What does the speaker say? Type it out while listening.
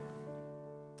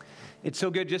It's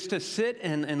so good just to sit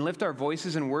and lift our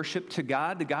voices in worship to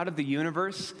God, the God of the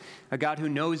universe, a God who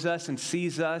knows us and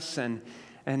sees us, and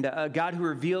a God who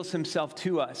reveals himself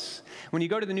to us. When you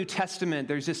go to the New Testament,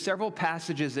 there's just several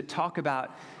passages that talk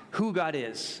about who God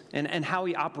is and how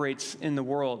he operates in the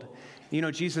world. You know,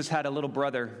 Jesus had a little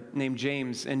brother named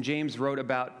James, and James wrote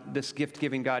about this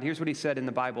gift-giving God. Here's what he said in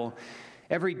the Bible.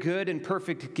 Every good and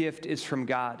perfect gift is from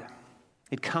God.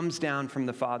 It comes down from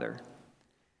the Father.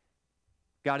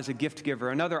 God is a gift giver.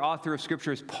 Another author of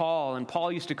Scripture is Paul, and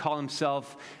Paul used to call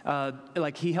himself,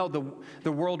 like he held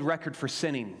the world record for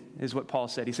sinning, is what Paul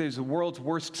said. He said he's the world's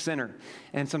worst sinner,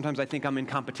 and sometimes I think I'm in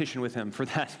competition with him for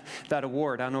that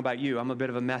award. I don't know about you. I'm a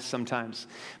bit of a mess sometimes.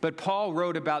 But Paul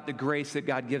wrote about the grace that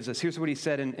God gives us. Here's what he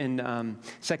said in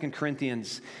 2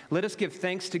 Corinthians. Let us give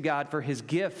thanks to God for his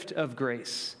gift of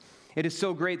grace. It is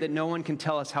so great that no one can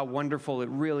tell us how wonderful it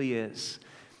really is.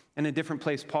 In a different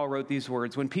place, Paul wrote these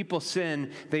words, when people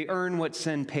sin, they earn what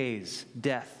sin pays,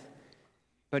 death.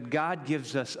 But God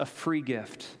gives us a free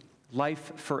gift,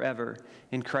 life forever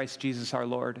in Christ Jesus our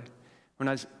Lord. When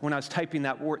I was typing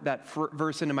that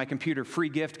verse into my computer, free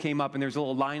gift came up and there's a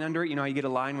little line under it. You know how you get a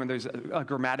line when there's a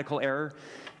grammatical error?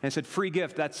 And it said, free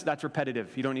gift, that's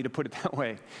repetitive. You don't need to put it that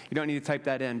way. You don't need to type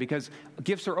that in because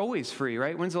gifts are always free,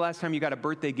 right? When's the last time you got a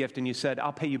birthday gift and you said,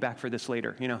 I'll pay you back for this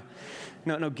later, you know?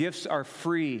 No, gifts are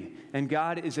free, and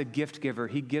God is a gift giver.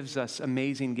 He gives us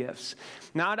amazing gifts.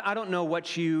 Now, I don't know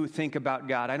what you think about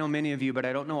God. I know many of you, but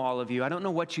I don't know all of you. I don't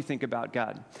know what you think about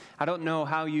God. I don't know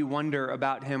how you wonder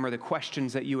about him or the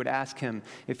questions that you would ask him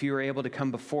if you were able to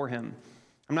come before him.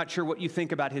 I'm not sure what you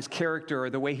think about his character or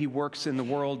the way he works in the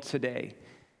world today.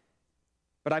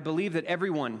 But I believe that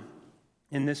everyone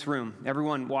in this room,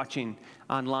 everyone watching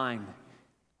online,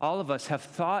 all of us have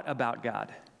thought about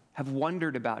God, have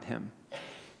wondered about him,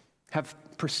 have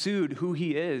pursued who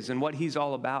he is and what he's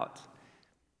all about.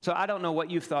 So I don't know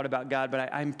what you've thought about God, but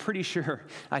I'm pretty sure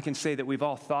I can say that we've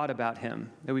all thought about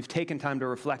him, that we've taken time to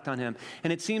reflect on him.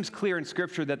 And it seems clear in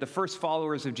Scripture that the first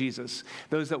followers of Jesus,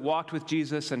 those that walked with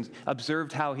Jesus and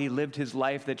observed how he lived his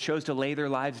life, that chose to lay their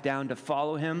lives down to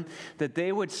follow him, that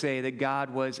they would say that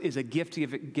God is a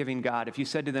gift-giving God. If you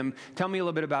said to them, tell me a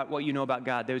little bit about what you know about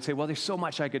God, they would say, well, there's so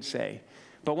much I could say.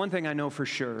 But one thing I know for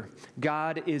sure,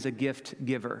 God is a gift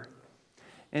giver.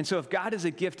 And so if God is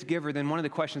a gift giver, then one of the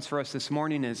questions for us this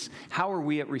morning is, how are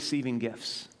we at receiving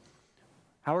gifts?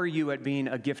 How are you at being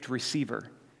a gift receiver?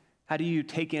 How do you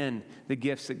take in the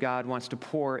gifts that God wants to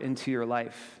pour into your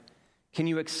life? Can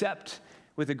you accept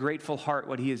with a grateful heart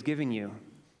what he is giving you?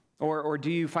 Or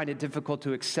do you find it difficult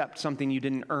to accept something you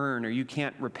didn't earn or you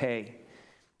can't repay?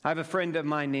 I have a friend of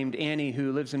mine named Annie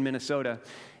who lives in Minnesota,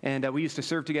 and we used to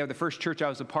serve together. The first church I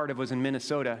was a part of was in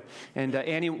Minnesota, and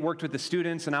Annie worked with the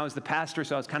students, and I was the pastor,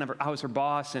 so I was her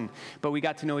boss, but we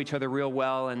got to know each other real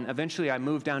well, and eventually I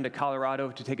moved down to Colorado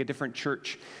to take a different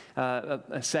church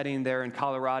a setting there in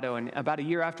Colorado, and about a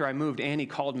year after I moved, Annie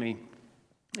called me,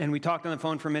 and we talked on the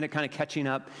phone for a minute, kind of catching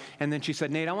up, and then she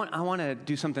said, Nate, I want to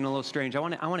do something a little strange. I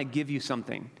want to give you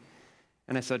something.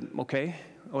 And I said, okay,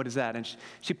 what is that? And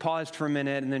she paused for a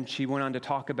minute, and then she went on to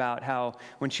talk about how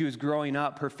when she was growing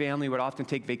up, her family would often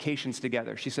take vacations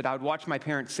together. She said, I would watch my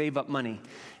parents save up money,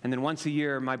 and then once a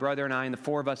year, my brother and I and the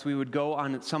four of us, we would go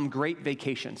on some great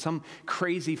vacation, some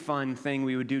crazy fun thing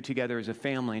we would do together as a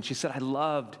family. And she said, I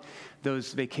loved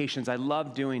those vacations. I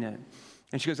loved doing it.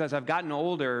 And she goes, as I've gotten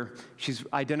older, she's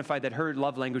identified that her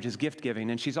love language is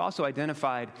gift-giving. And she's also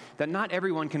identified that not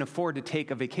everyone can afford to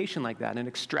take a vacation like that, an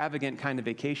extravagant kind of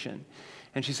vacation.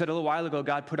 And she said, a little while ago,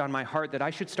 God put on my heart that I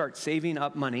should start saving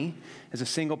up money as a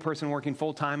single person working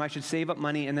full-time. I should save up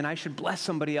money, and then I should bless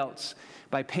somebody else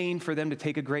by paying for them to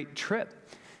take a great trip.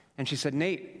 And she said,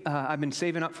 Nate, I've been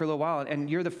saving up for a little while, and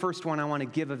you're the first one I want to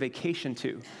give a vacation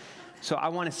to. So I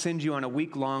want to send you on a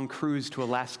week-long cruise to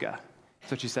Alaska.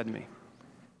 That's what she said to me.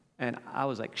 And I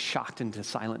was like shocked into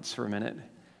silence for a minute.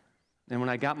 And when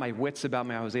I got my wits about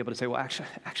me, I was able to say, well,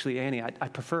 actually, Annie, I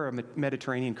prefer a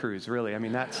Mediterranean cruise, really. I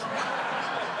mean, if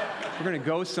we're going to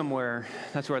go somewhere,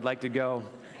 that's where I'd like to go.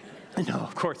 No,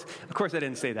 of course I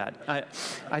didn't say that.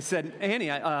 I said, Annie,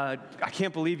 I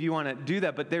can't believe you want to do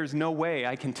that, but there's no way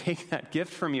I can take that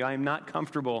gift from you. I am not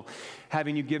comfortable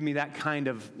having you give me that kind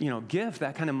of, gift,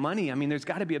 that kind of money. I mean, there's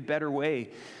got to be a better way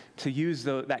to use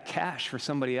that cash for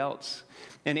somebody else.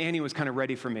 And Annie was kind of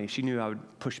ready for me. She knew I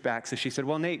would push back. So she said,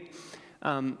 well, Nate,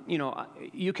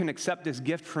 you can accept this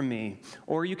gift from me,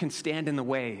 or you can stand in the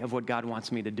way of what God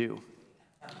wants me to do.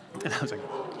 And I was like,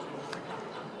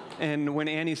 and when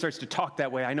Annie starts to talk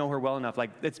that way, I know her well enough, like,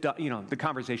 it's done, the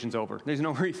conversation's over. There's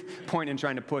no point in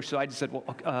trying to push. So I just said,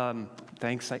 well,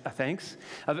 thanks.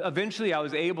 Eventually, I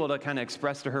was able to kind of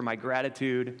express to her my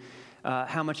gratitude,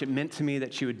 how much it meant to me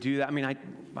that she would do that. I mean,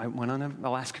 I went on an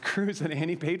Alaska cruise that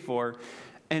Annie paid for,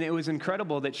 and it was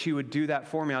incredible that she would do that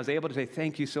for me. I was able to say,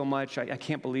 thank you so much. I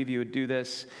can't believe you would do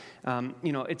this. I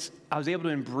was able to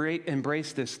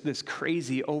embrace this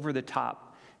crazy, over-the-top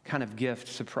kind of gift,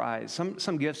 surprise.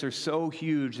 Some gifts are so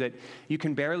huge that you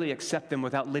can barely accept them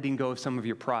without letting go of some of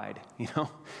your pride,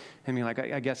 And you're like,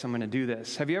 I guess I'm going to do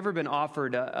this. Have you ever been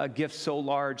offered a gift so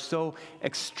large, so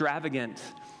extravagant,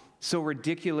 so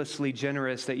ridiculously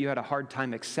generous that you had a hard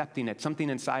time accepting it?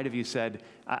 Something inside of you said,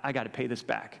 I got to pay this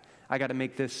back. I got to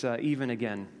make this even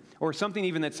again. Or something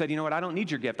even that said, you know what, I don't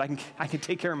need your gift. I can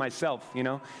take care of myself,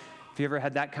 Have you ever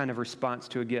had that kind of response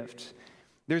to a gift?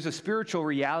 There's a spiritual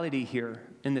reality here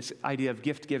in this idea of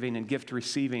gift giving and gift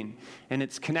receiving, and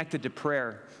it's connected to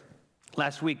prayer.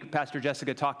 Last week, Pastor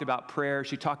Jessica talked about prayer.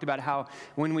 She talked about how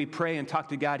when we pray and talk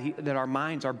to God, that our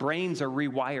brains are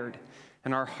rewired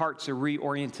and our hearts are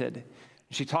reoriented.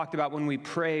 She talked about when we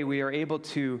pray, we are able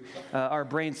to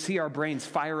see our brains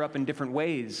fire up in different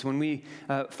ways. When we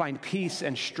find peace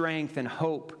and strength and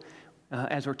hope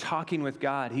as we're talking with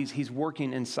God, He's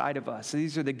working inside of us.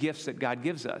 These are the gifts that God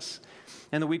gives us.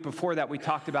 And the week before that, we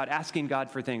talked about asking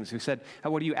God for things. We said,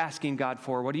 what are you asking God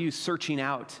for? What are you searching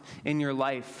out in your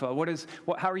life?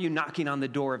 How are you knocking on the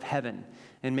door of heaven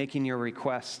and making your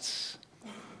requests?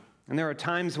 And there are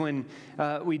times when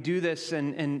we do this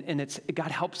and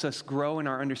God helps us grow in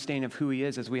our understanding of who He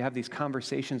is as we have these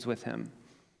conversations with Him.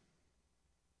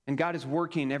 And God is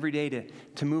working every day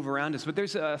to move around us. But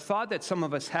there's a thought that some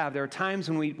of us have. There are times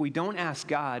when we don't ask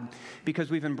God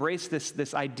because we've embraced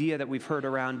this idea that we've heard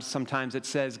around sometimes. It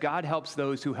says, God helps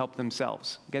those who help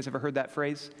themselves. You guys ever heard that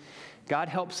phrase? God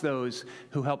helps those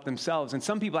who help themselves. And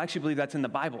some people actually believe that's in the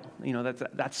Bible.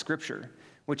 That's scripture,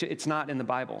 which it's not in the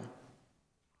Bible.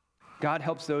 God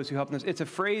helps those who help themselves. It's a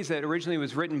phrase that originally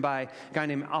was written by a guy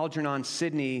named Algernon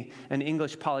Sidney, an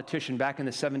English politician back in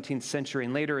the 17th century,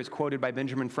 and later is quoted by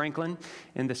Benjamin Franklin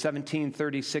in the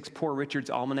 1736 Poor Richard's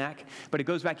Almanac. But it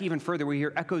goes back even further. We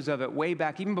hear echoes of it way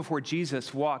back, even before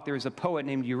Jesus walked. There was a poet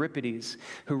named Euripides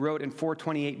who wrote in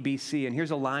 428 BC, and here's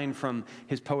a line from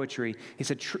his poetry. He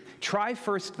said, "Try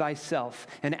first thyself,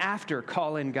 and after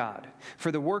call in God.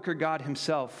 For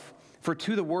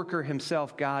to the worker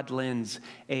himself God lends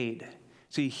aid."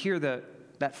 So you hear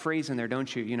that phrase in there,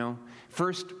 don't you?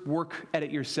 First work at it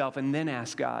yourself and then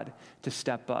ask God to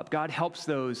step up. God helps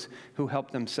those who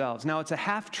help themselves. Now, it's a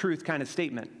half-truth kind of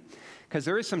statement because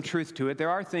there is some truth to it. There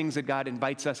are things that God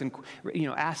invites us and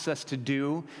asks us to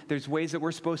do. There's ways that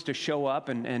we're supposed to show up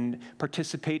and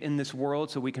participate in this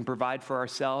world so we can provide for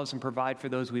ourselves and provide for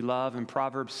those we love. In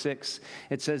Proverbs 6,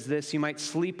 it says this: you might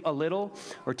sleep a little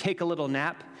or take a little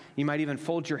nap. You might even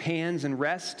fold your hands and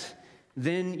rest.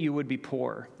 Then you would be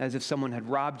poor, as if someone had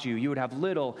robbed you. You would have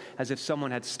little, as if someone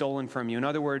had stolen from you. In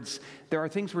other words, there are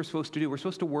things we're supposed to do. We're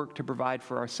supposed to work to provide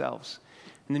for ourselves.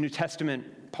 In the New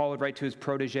Testament, Paul would write to his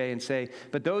protege and say,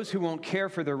 "But those who won't care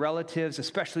for their relatives,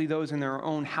 especially those in their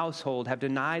own household, have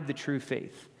denied the true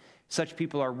faith. Such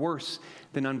people are worse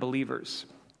than unbelievers."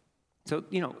 So,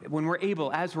 when we're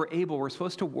able, we're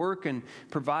supposed to work and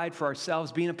provide for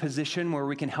ourselves, be in a position where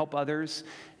we can help others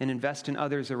and invest in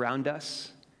others around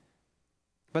us.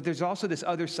 But there's also this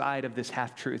other side of this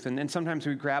half-truth, and sometimes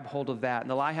we grab hold of that. And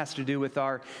the lie has to do with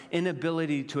our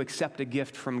inability to accept a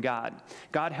gift from God.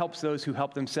 God helps those who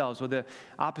help themselves. Well, the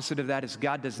opposite of that is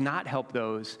God does not help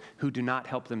those who do not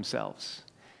help themselves.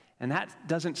 And that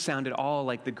doesn't sound at all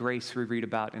like the grace we read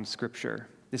about in Scripture,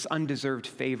 this undeserved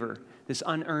favor, this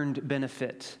unearned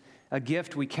benefit, a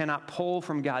gift we cannot pull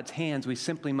from God's hands. We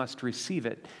simply must receive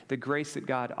it, the grace that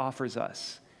God offers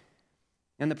us.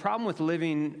 And the problem with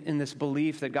living in this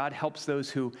belief that God helps those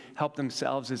who help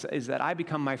themselves is that I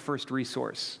become my first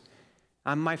resource.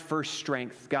 I'm my first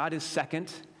strength. God is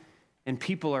second, and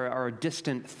people are a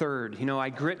distant third.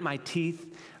 I grit my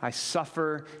teeth. I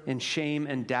suffer in shame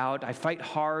and doubt. I fight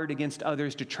hard against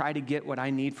others to try to get what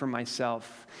I need for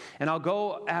myself. And I'll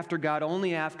go after God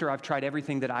only after I've tried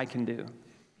everything that I can do.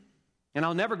 And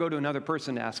I'll never go to another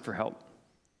person to ask for help.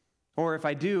 Or if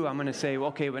I do, I'm going to say,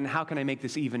 okay, but how can I make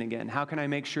this even again? How can I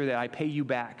make sure that I pay you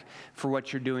back for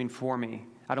what you're doing for me?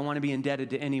 I don't want to be indebted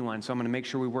to anyone, so I'm going to make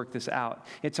sure we work this out.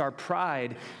 It's our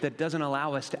pride that doesn't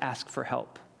allow us to ask for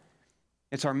help.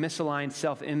 It's our misaligned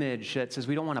self-image that says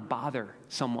we don't want to bother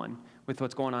someone with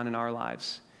what's going on in our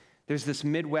lives. There's this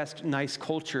Midwest nice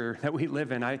culture that we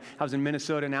live in. I was in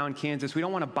Minnesota, now in Kansas. We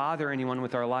don't want to bother anyone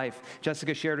with our life.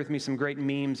 Jessica shared with me some great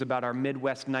memes about our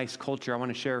Midwest nice culture. I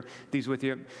want to share these with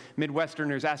you.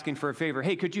 Midwesterners asking for a favor.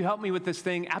 Hey, could you help me with this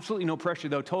thing? Absolutely no pressure,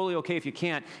 though. Totally okay if you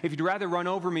can't. If you'd rather run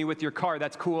over me with your car,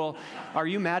 that's cool. Are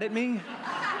you mad at me?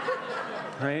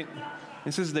 Right?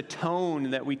 This is the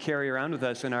tone that we carry around with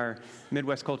us in our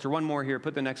Midwest culture. One more here.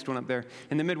 Put the next one up there.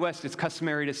 In the Midwest, it's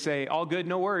customary to say, all good,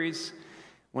 no worries,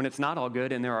 when it's not all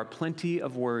good, and there are plenty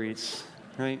of worries,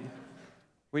 right?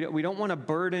 We don't want to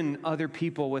burden other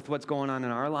people with what's going on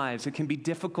in our lives. It can be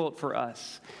difficult for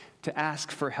us to ask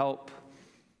for help,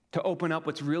 to open up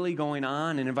what's really going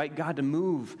on and invite God to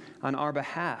move on our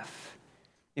behalf.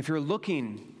 If you're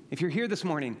here this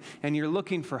morning and you're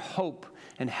looking for hope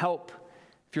and help,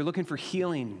 if you're looking for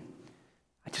healing,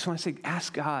 I just want to say,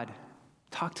 ask God,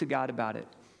 talk to God about it.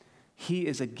 He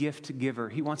is a gift giver.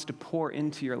 He wants to pour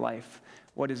into your life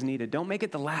what is needed. Don't make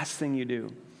it the last thing you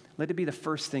do. Let it be the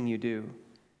first thing you do.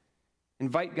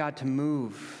 Invite God to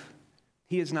move.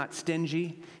 He is not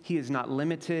stingy. He is not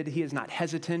limited. He is not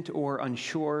hesitant or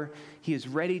unsure. He is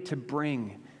ready to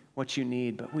bring what you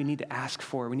need, but we need to ask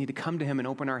for it. We need to come to him and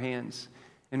open our hands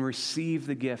and receive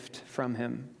the gift from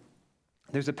him.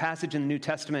 There's a passage in the New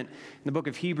Testament, in the book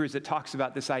of Hebrews, that talks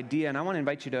about this idea, and I want to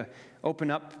invite you to open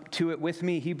up to it with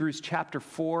me. Hebrews chapter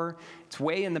 4. It's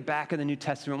way in the back of the New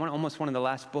Testament, almost one of the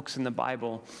last books in the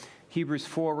Bible. Hebrews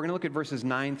 4. We're going to look at verses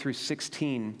 9 through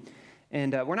 16.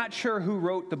 And we're not sure who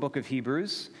wrote the book of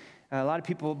Hebrews. A lot of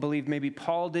people believe maybe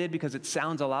Paul did because it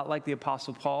sounds a lot like the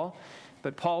Apostle Paul.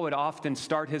 But Paul would often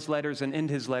start his letters and end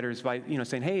his letters by,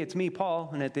 saying, hey, it's me, Paul.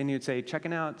 And then he would say,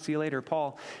 checking out, see you later,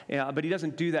 Paul. But he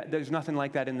doesn't do that. There's nothing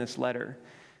like that in this letter.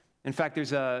 In fact,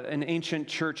 there's an ancient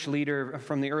church leader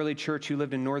from the early church who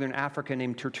lived in northern Africa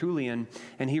named Tertullian,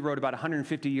 and he wrote about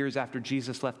 150 years after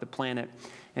Jesus left the planet.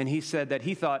 And he said that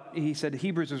he said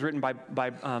Hebrews was written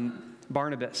by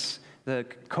Barnabas, the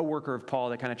co-worker of Paul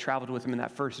that kind of traveled with him in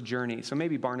that first journey. So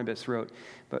maybe Barnabas wrote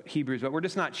Hebrews, but we're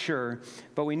just not sure.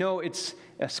 But we know it's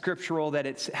scriptural, that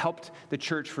it's helped the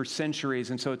church for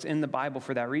centuries, and so it's in the Bible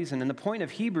for that reason. And the point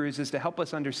of Hebrews is to help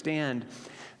us understand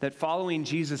that following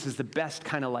Jesus is the best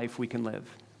kind of life we can live.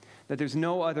 That there's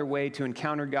no other way to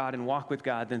encounter God and walk with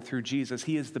God than through Jesus.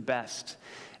 He is the best.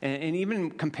 And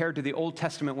even compared to the Old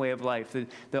Testament way of life,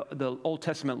 the Old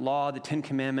Testament law, the Ten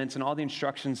Commandments, and all the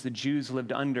instructions the Jews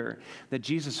lived under, that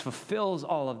Jesus fulfills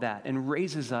all of that and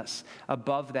raises us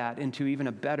above that into even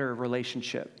a better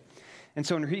relationship. And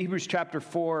so in Hebrews chapter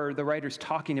 4, the writer's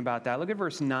talking about that. Look at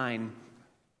verse 9.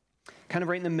 Kind of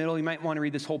right in the middle, you might want to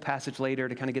read this whole passage later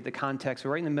to kind of get the context. But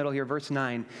right in the middle here, verse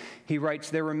 9, he writes,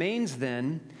 there remains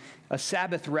then a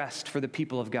Sabbath rest for the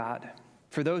people of God.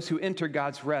 For those who enter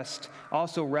God's rest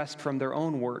also rest from their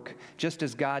own work, just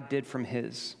as God did from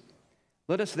his.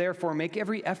 Let us therefore make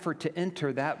every effort to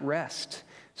enter that rest,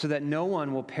 so that no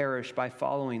one will perish by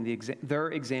following their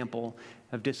example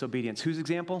of disobedience. Whose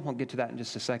example? We'll get to that in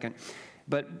just a second.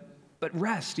 But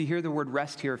rest, you hear the word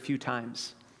rest here a few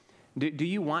times. Do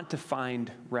you want to find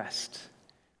rest?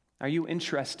 Are you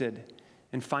interested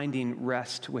in finding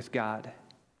rest with God?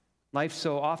 Life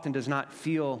so often does not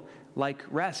feel like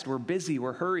rest. We're busy,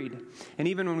 we're hurried. And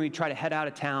even when we try to head out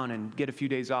of town and get a few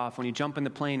days off, when you jump in the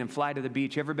plane and fly to the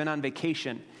beach, you ever been on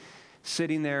vacation,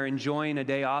 sitting there enjoying a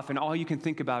day off, and all you can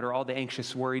think about are all the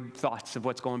anxious, worried thoughts of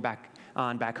what's going back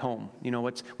home.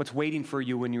 What's waiting for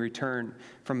you when you return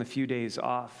from a few days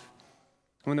off.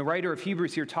 When the writer of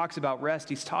Hebrews here talks about rest,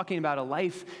 he's talking about a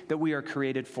life that we are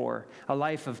created for, a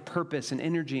life of purpose and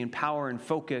energy and power and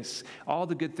focus, all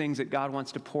the good things that God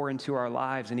wants to pour into our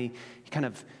lives. And he kind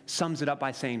of sums it up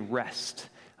by saying rest,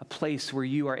 a place where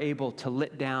you are able to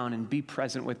let down and be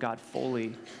present with God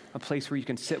fully, a place where you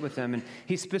can sit with him. And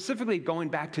he's specifically going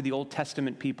back to the Old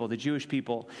Testament people, the Jewish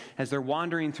people, as they're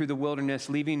wandering through the wilderness,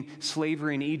 leaving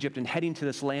slavery in Egypt and heading to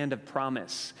this land of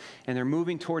promise. And they're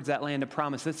moving towards that land of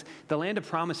promise. The land of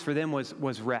promise for them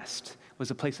was rest,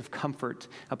 was a place of comfort,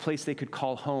 a place they could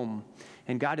call home.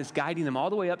 And God is guiding them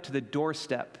all the way up to the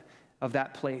doorstep of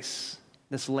that place,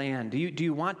 this land. Do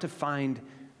you want to find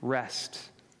rest?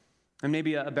 And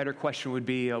maybe a better question would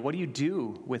be, what do you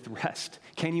do with rest?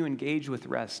 Can you engage with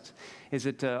rest? Is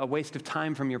it a waste of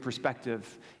time from your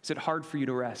perspective? Is it hard for you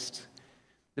to rest?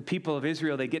 The people of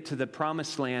Israel, they get to the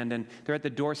promised land and they're at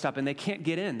the doorstep and they can't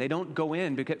get in. They don't go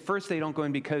in. First, they don't go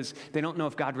in because they don't know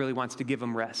if God really wants to give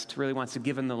them rest, really wants to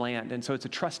give them the land. And so it's a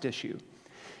trust issue.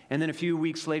 And then a few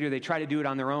weeks later, they try to do it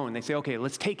on their own. They say, okay,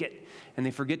 let's take it. And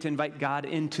they forget to invite God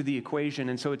into the equation.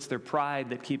 And so it's their pride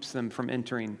that keeps them from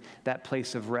entering that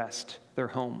place of rest, their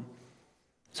home.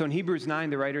 So in Hebrews 9,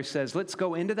 the writer says, let's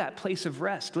go into that place of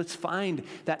rest. Let's find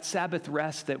that Sabbath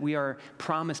rest that we are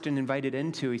promised and invited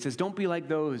into. He says, don't be like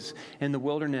those in the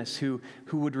wilderness who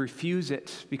would refuse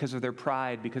it because of their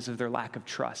pride, because of their lack of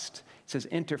trust. He says,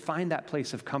 enter, find that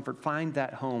place of comfort, find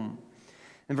that home.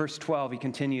 In verse 12, he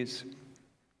continues.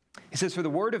 He says, for the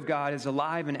word of God is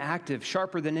alive and active,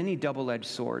 sharper than any double-edged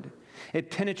sword.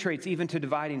 It penetrates even to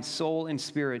dividing soul and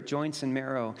spirit, joints and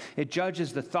marrow. It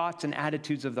judges the thoughts and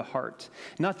attitudes of the heart.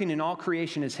 Nothing in all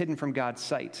creation is hidden from God's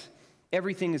sight.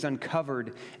 Everything is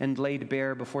uncovered and laid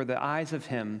bare before the eyes of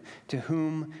him to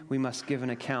whom we must give an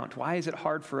account. Why is it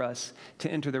hard for us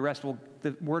to enter the rest? Well,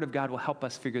 the word of God will help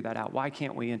us figure that out. Why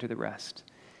can't we enter the rest?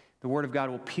 The word of God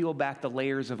will peel back the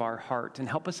layers of our heart and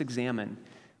help us examine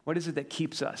what is it that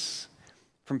keeps us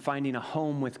from finding a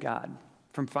home with God,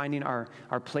 from finding our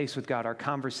place with God, our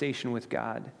conversation with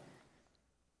God.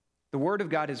 The Word of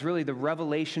God is really the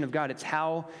revelation of God. It's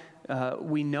how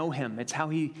we know Him. It's how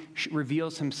He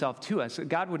reveals Himself to us.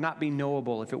 God would not be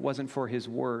knowable if it wasn't for His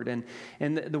Word.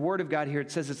 And the Word of God here,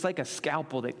 it says it's like a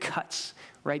scalpel that cuts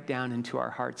right down into our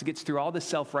hearts. It gets through all the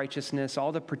self-righteousness,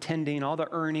 all the pretending, all the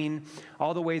earning,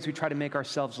 all the ways we try to make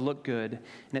ourselves look good.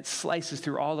 And it slices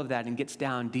through all of that and gets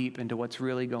down deep into what's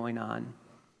really going on.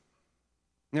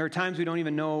 And there are times we don't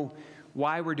even know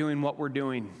why we're doing what we're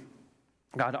doing.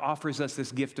 God offers us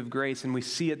this gift of grace, and we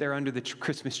see it there under the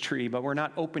Christmas tree, but we're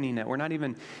not opening it. We're not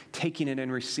even taking it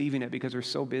and receiving it because we're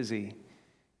so busy.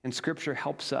 And Scripture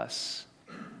helps us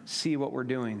see what we're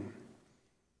doing.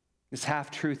 This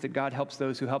half-truth that God helps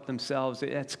those who help themselves,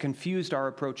 it's confused our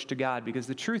approach to God, because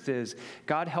the truth is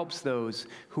God helps those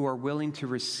who are willing to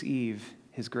receive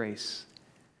His grace.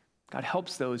 God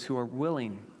helps those who are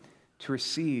willing to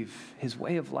receive His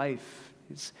way of life,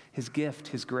 His gift,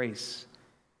 His grace.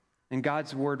 And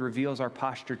God's word reveals our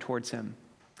posture towards Him.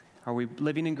 Are we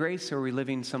living in grace, or are we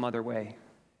living some other way?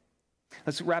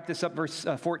 Let's wrap this up, verse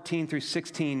 14 through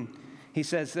 16. He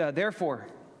says, therefore,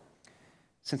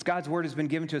 since God's word has been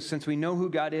given to us, since we know who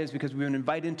God is because we've been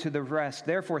invited into the rest,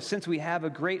 therefore, since we have a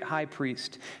great high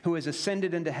priest who has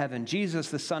ascended into heaven, Jesus,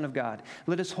 the Son of God,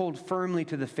 let us hold firmly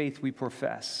to the faith we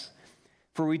profess.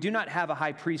 For we do not have a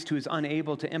high priest who is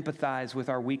unable to empathize with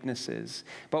our weaknesses,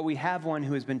 but we have one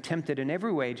who has been tempted in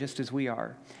every way just as we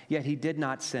are, yet he did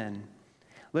not sin.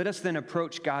 Let us then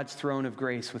approach God's throne of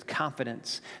grace with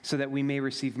confidence so that we may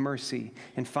receive mercy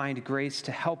and find grace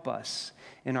to help us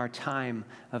in our time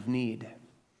of need.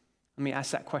 Let me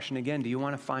ask that question again. Do you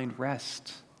want to find rest?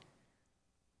 Do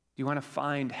you want to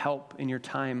find help in your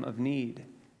time of need?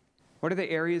 What are the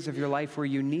areas of your life where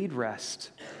you need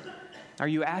rest? Are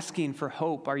you asking for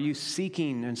hope? Are you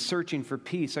seeking and searching for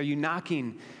peace? Are you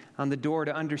knocking on the door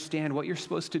to understand what you're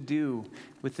supposed to do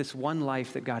with this one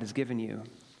life that God has given you?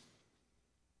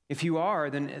 If you are,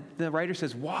 then the writer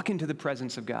says, walk into the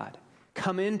presence of God.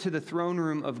 Come into the throne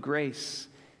room of grace.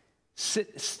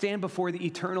 Stand before the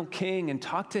eternal King and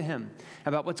talk to Him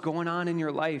about what's going on in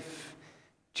your life.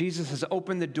 Jesus has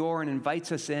opened the door and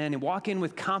invites us in, and walk in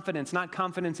with confidence, not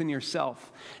confidence in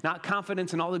yourself, not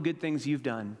confidence in all the good things you've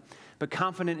done, but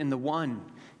confident in the one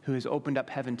who has opened up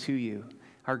heaven to you,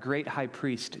 our great high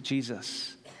priest,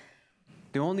 Jesus,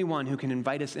 the only one who can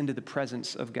invite us into the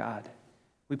presence of God.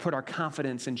 We put our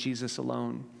confidence in Jesus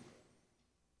alone.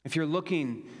 If you're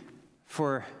looking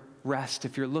for rest,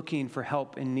 if you're looking for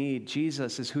help in need,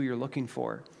 Jesus is who you're looking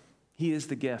for. He is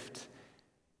the gift.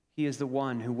 He is the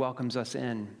one who welcomes us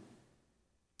in.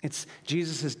 It's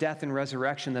Jesus' death and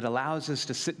resurrection that allows us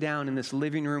to sit down in this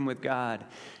living room with God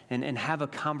and have a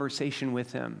conversation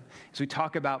with Him. As we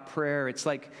talk about prayer, it's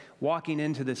like walking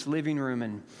into this living room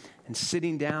and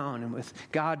sitting down and with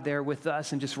God there with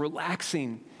us and just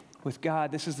relaxing with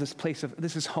God. This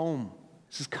is home.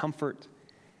 This is comfort.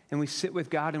 And we sit with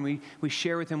God and we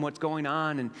share with Him what's going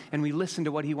on and we listen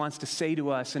to what He wants to say to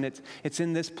us. And it's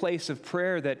in this place of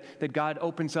prayer that God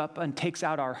opens up and takes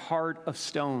out our heart of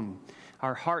stone,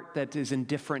 our heart that is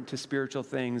indifferent to spiritual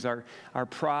things, our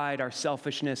pride, our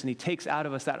selfishness. And He takes out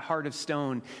of us that heart of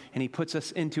stone and He puts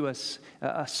us into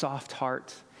a soft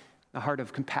heart, a heart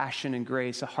of compassion and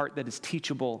grace, a heart that is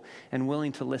teachable and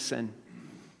willing to listen.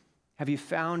 Have you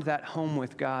found that home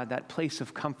with God, that place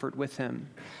of comfort with Him?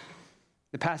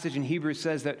 The passage in Hebrews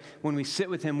says that when we sit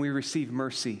with Him, we receive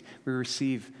mercy, we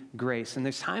receive grace. And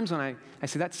there's times when I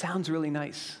say, that sounds really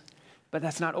nice, but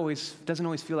doesn't always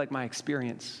feel like my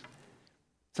experience.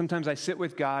 Sometimes I sit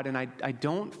with God and I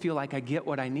don't feel like I get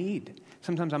what I need.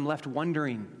 Sometimes I'm left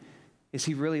wondering, is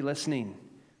He really listening?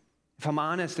 If I'm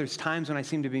honest, there's times when I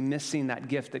seem to be missing that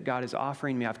gift that God is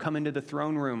offering me. I've come into the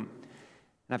throne room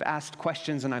And I've asked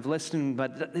questions and I've listened,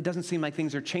 but it doesn't seem like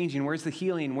things are changing. Where's the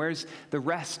healing? Where's the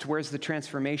rest? Where's the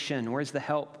transformation? Where's the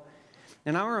help?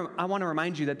 And I want to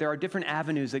remind you that there are different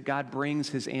avenues that God brings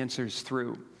his answers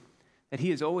through. That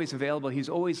he is always available. He's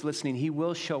always listening. He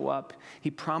will show up. He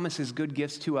promises good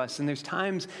gifts to us. And there's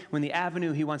times when the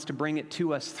avenue he wants to bring it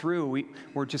to us through,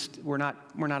 we're not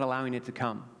allowing it to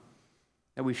come.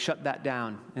 That we've shut that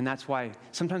down. And that's why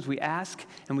sometimes we ask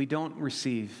and we don't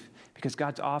receive, because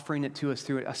God's offering it to us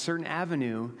through a certain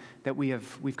avenue that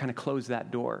we've kind of closed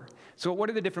that door. So what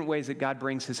are the different ways that God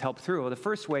brings his help through? Well, the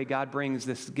first way God brings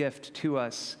this gift to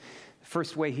us, the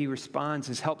first way he responds,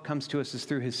 his help comes to us, is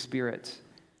through his Spirit.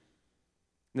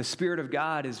 The Spirit of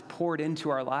God is poured into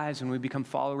our lives when we become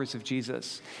followers of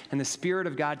Jesus. And the Spirit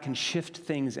of God can shift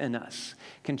things in us,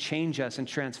 can change us and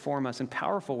transform us in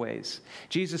powerful ways.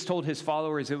 Jesus told his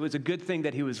followers it was a good thing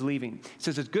that he was leaving. He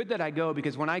says, it's good that I go,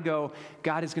 because when I go,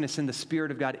 God is going to send the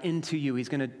Spirit of God into you. He's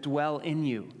going to dwell in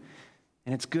you.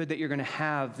 And it's good that you're going to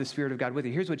have the Spirit of God with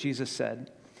you. Here's what Jesus said.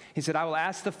 He said, I will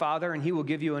ask the Father, and he will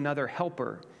give you another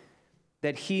helper,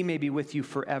 that he may be with you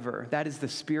forever. That is the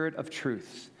Spirit of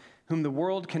truth, whom the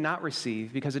world cannot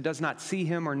receive, because it does not see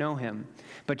him or know him.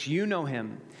 But you know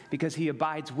him, because he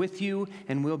abides with you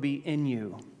and will be in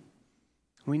you.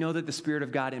 We know that the Spirit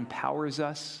of God empowers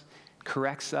us,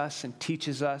 corrects us, and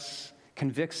teaches us,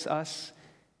 convicts us,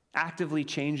 actively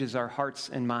changes our hearts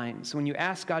and minds. When you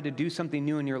ask God to do something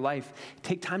new in your life,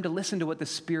 take time to listen to what the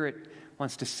Spirit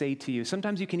wants to say to you.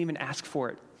 Sometimes you can even ask for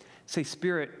it. Say,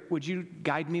 Spirit, would you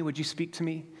guide me? Would you speak to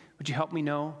me? Would you help me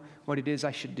know what it is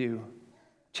I should do?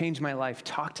 Change my life.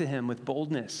 Talk to him with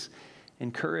boldness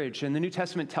and courage. And the New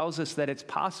Testament tells us that it's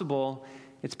possible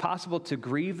to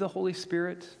grieve the Holy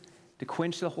Spirit, to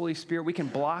quench the Holy Spirit. We can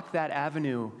block that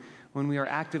avenue when we are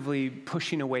actively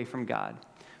pushing away from God.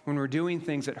 When we're doing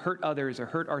things that hurt others or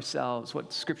hurt ourselves,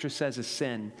 what Scripture says is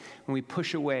sin. When we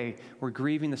push away, we're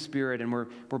grieving the Spirit, and we're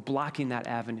blocking that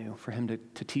avenue for him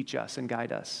to teach us and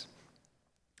guide us.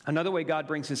 Another way God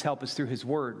brings his help is through his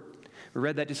word. We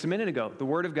read that just a minute ago. The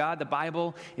Word of God, the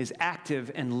Bible, is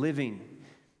active and living.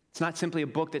 It's not simply a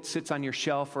book that sits on your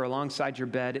shelf or alongside your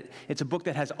bed. It's a book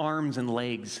that has arms and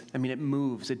legs. I mean, it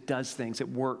moves, it does things, it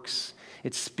works,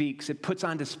 it speaks, it puts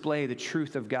on display the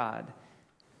truth of God.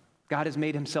 God has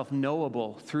made himself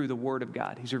knowable through the Word of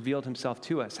God. He's revealed himself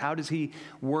to us. How does he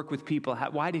work with people?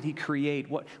 Why did he create?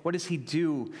 What does he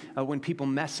do when people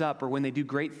mess up or when they do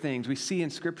great things? We see in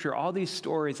Scripture all these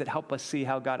stories that help us see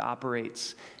how God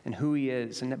operates and who he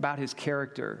is and about his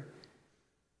character.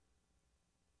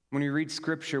 When we read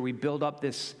Scripture, we build up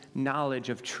this knowledge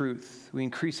of truth. We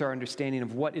increase our understanding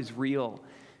of what is real.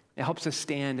 It helps us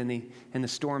stand in the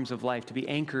storms of life, to be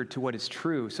anchored to what is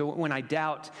true. So when I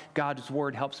doubt, God's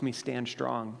word helps me stand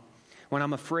strong. When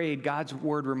I'm afraid, God's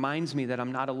word reminds me that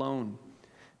I'm not alone.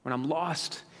 When I'm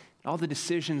lost in all the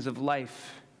decisions of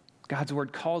life, God's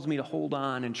word calls me to hold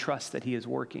on and trust that he is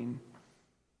working.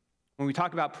 When we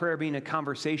talk about prayer being a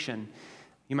conversation,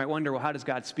 you might wonder, well, how does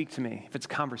God speak to me? If it's a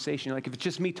conversation, like if it's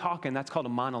just me talking, that's called a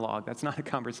monologue. That's not a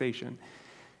conversation.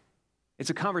 It's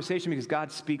a conversation because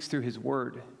God speaks through his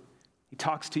word. He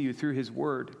talks to you through his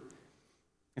word.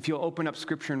 If you'll open up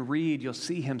Scripture and read, you'll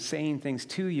see him saying things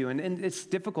to you. And it's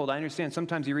difficult. I understand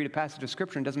sometimes you read a passage of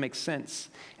Scripture and it doesn't make sense.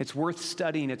 It's worth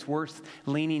studying. It's worth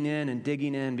leaning in and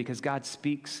digging in because God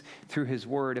speaks through his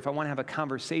word. If I want to have a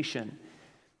conversation,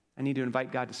 I need to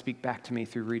invite God to speak back to me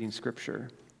through reading Scripture.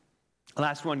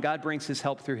 Last one, God brings his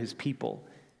help through his people.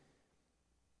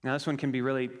 Now, this one can be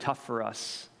really tough for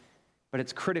us. But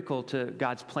it's critical to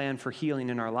God's plan for healing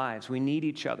in our lives. We need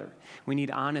each other. We need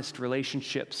honest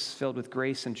relationships filled with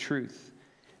grace and truth.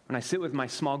 When I sit with my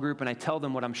small group and I tell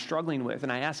them what I'm struggling with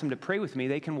and I ask them to pray with me,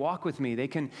 they can walk with me.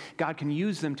 God can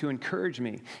use them to encourage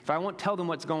me. If I won't tell them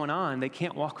what's going on, they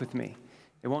can't walk with me.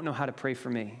 They won't know how to pray for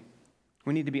me.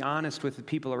 We need to be honest with the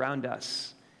people around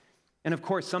us. And of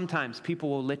course, sometimes people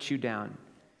will let you down.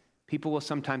 People will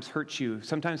sometimes hurt you.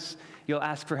 Sometimes you'll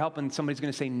ask for help and somebody's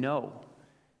going to say no.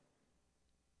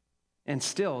 And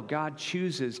still, God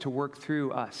chooses to work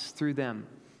through us, through them,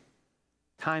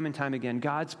 time and time again.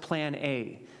 God's plan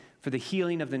A for the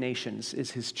healing of the nations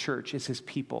is his church, is his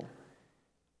people,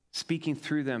 speaking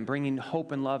through them, bringing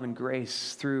hope and love and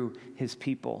grace through his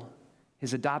people,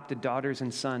 his adopted daughters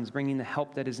and sons, bringing the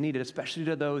help that is needed, especially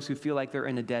to those who feel like they're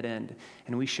in a dead end.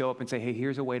 And we show up and say, hey,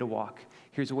 here's a way to walk.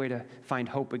 Here's a way to find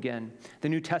hope again. The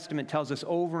New Testament tells us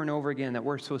over and over again that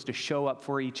we're supposed to show up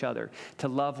for each other, to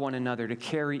love one another, to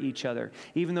carry each other.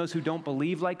 Even those who don't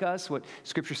believe like us, what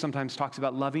Scripture sometimes talks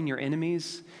about, loving your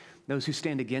enemies, those who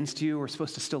stand against you, we're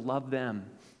supposed to still love them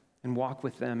and walk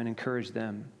with them and encourage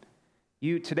them.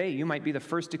 Today, you might be the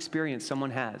first experience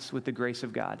someone has with the grace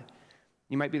of God.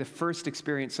 You might be the first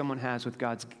experience someone has with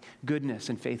God's goodness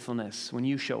and faithfulness when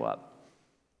you show up,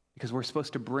 because we're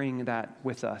supposed to bring that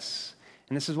with us.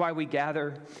 And this is why we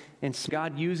gather, and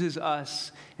God uses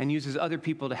us and uses other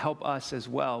people to help us as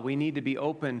well. We need to be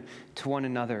open to one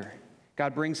another.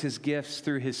 God brings his gifts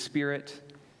through his Spirit,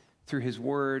 through his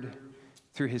word,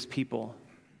 through his people.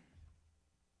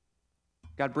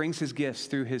 God brings his gifts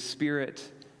through his Spirit,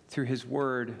 through his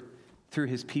word, through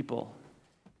his people.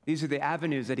 These are the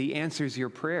avenues that he answers your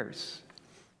prayers.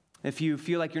 If you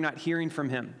feel like you're not hearing from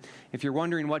him, if you're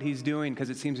wondering what he's doing because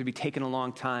it seems to be taking a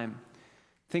long time,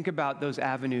 think about those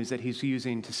avenues that he's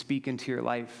using to speak into your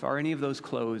life. Are any of those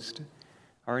closed?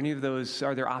 Are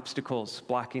there obstacles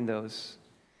blocking those?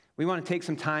 We want to take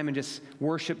some time and just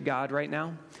worship God right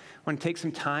now. I want to take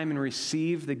some time and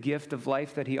receive the gift of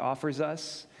life that he offers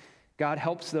us. God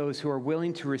helps those who are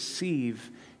willing to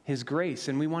receive his grace,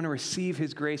 and we want to receive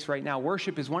his grace right now.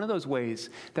 Worship is one of those ways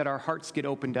that our hearts get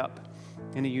opened up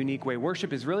in a unique way.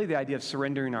 Worship is really the idea of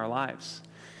surrendering our lives.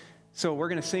 So we're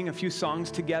going to sing a few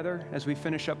songs together as we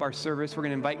finish up our service. We're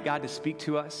going to invite God to speak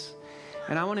to us.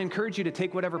 And I want to encourage you to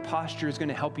take whatever posture is going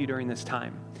to help you during this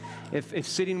time. If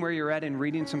sitting where you're at and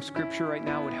reading some scripture right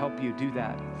now would help you, do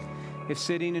that. If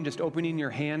sitting and just opening your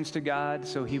hands to God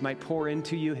so he might pour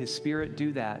into you his Spirit,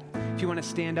 do that. If you want to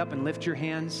stand up and lift your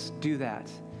hands, do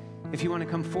that. If you want to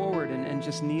come forward and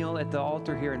just kneel at the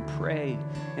altar here and pray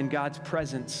in God's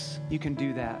presence, you can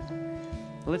do that.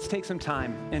 Let's take some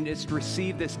time and just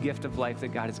receive this gift of life that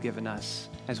God has given us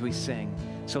as we sing.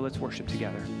 So let's worship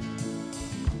together.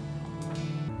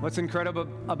 What's incredible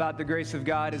about the grace of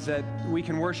God is that we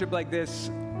can worship like this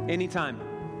anytime.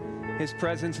 His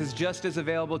presence is just as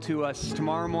available to us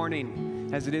tomorrow morning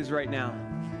as it is right now.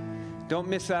 Don't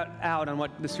miss out on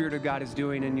what the Spirit of God is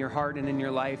doing in your heart and in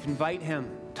your life. Invite him.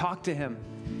 Talk to him.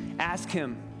 Ask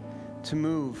him to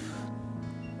move.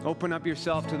 Open up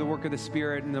yourself to the work of the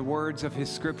Spirit and the words of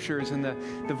his scriptures and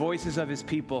the voices of his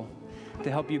people to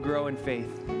help you grow in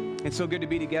faith. It's so good to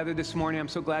be together this morning. I'm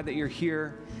so glad that you're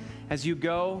here. As you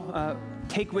go,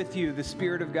 take with you the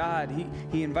Spirit of God.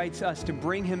 He invites us to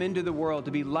bring him into the world,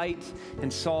 to be light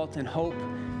and salt and hope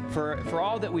for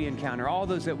all that we encounter, all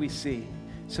those that we see.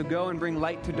 So go and bring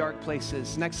light to dark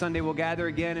places. Next Sunday, we'll gather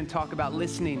again and talk about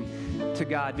listening to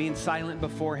God, being silent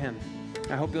before him.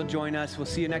 I hope you'll join us. We'll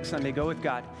see you next Sunday. Go with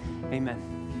God.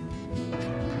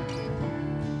 Amen.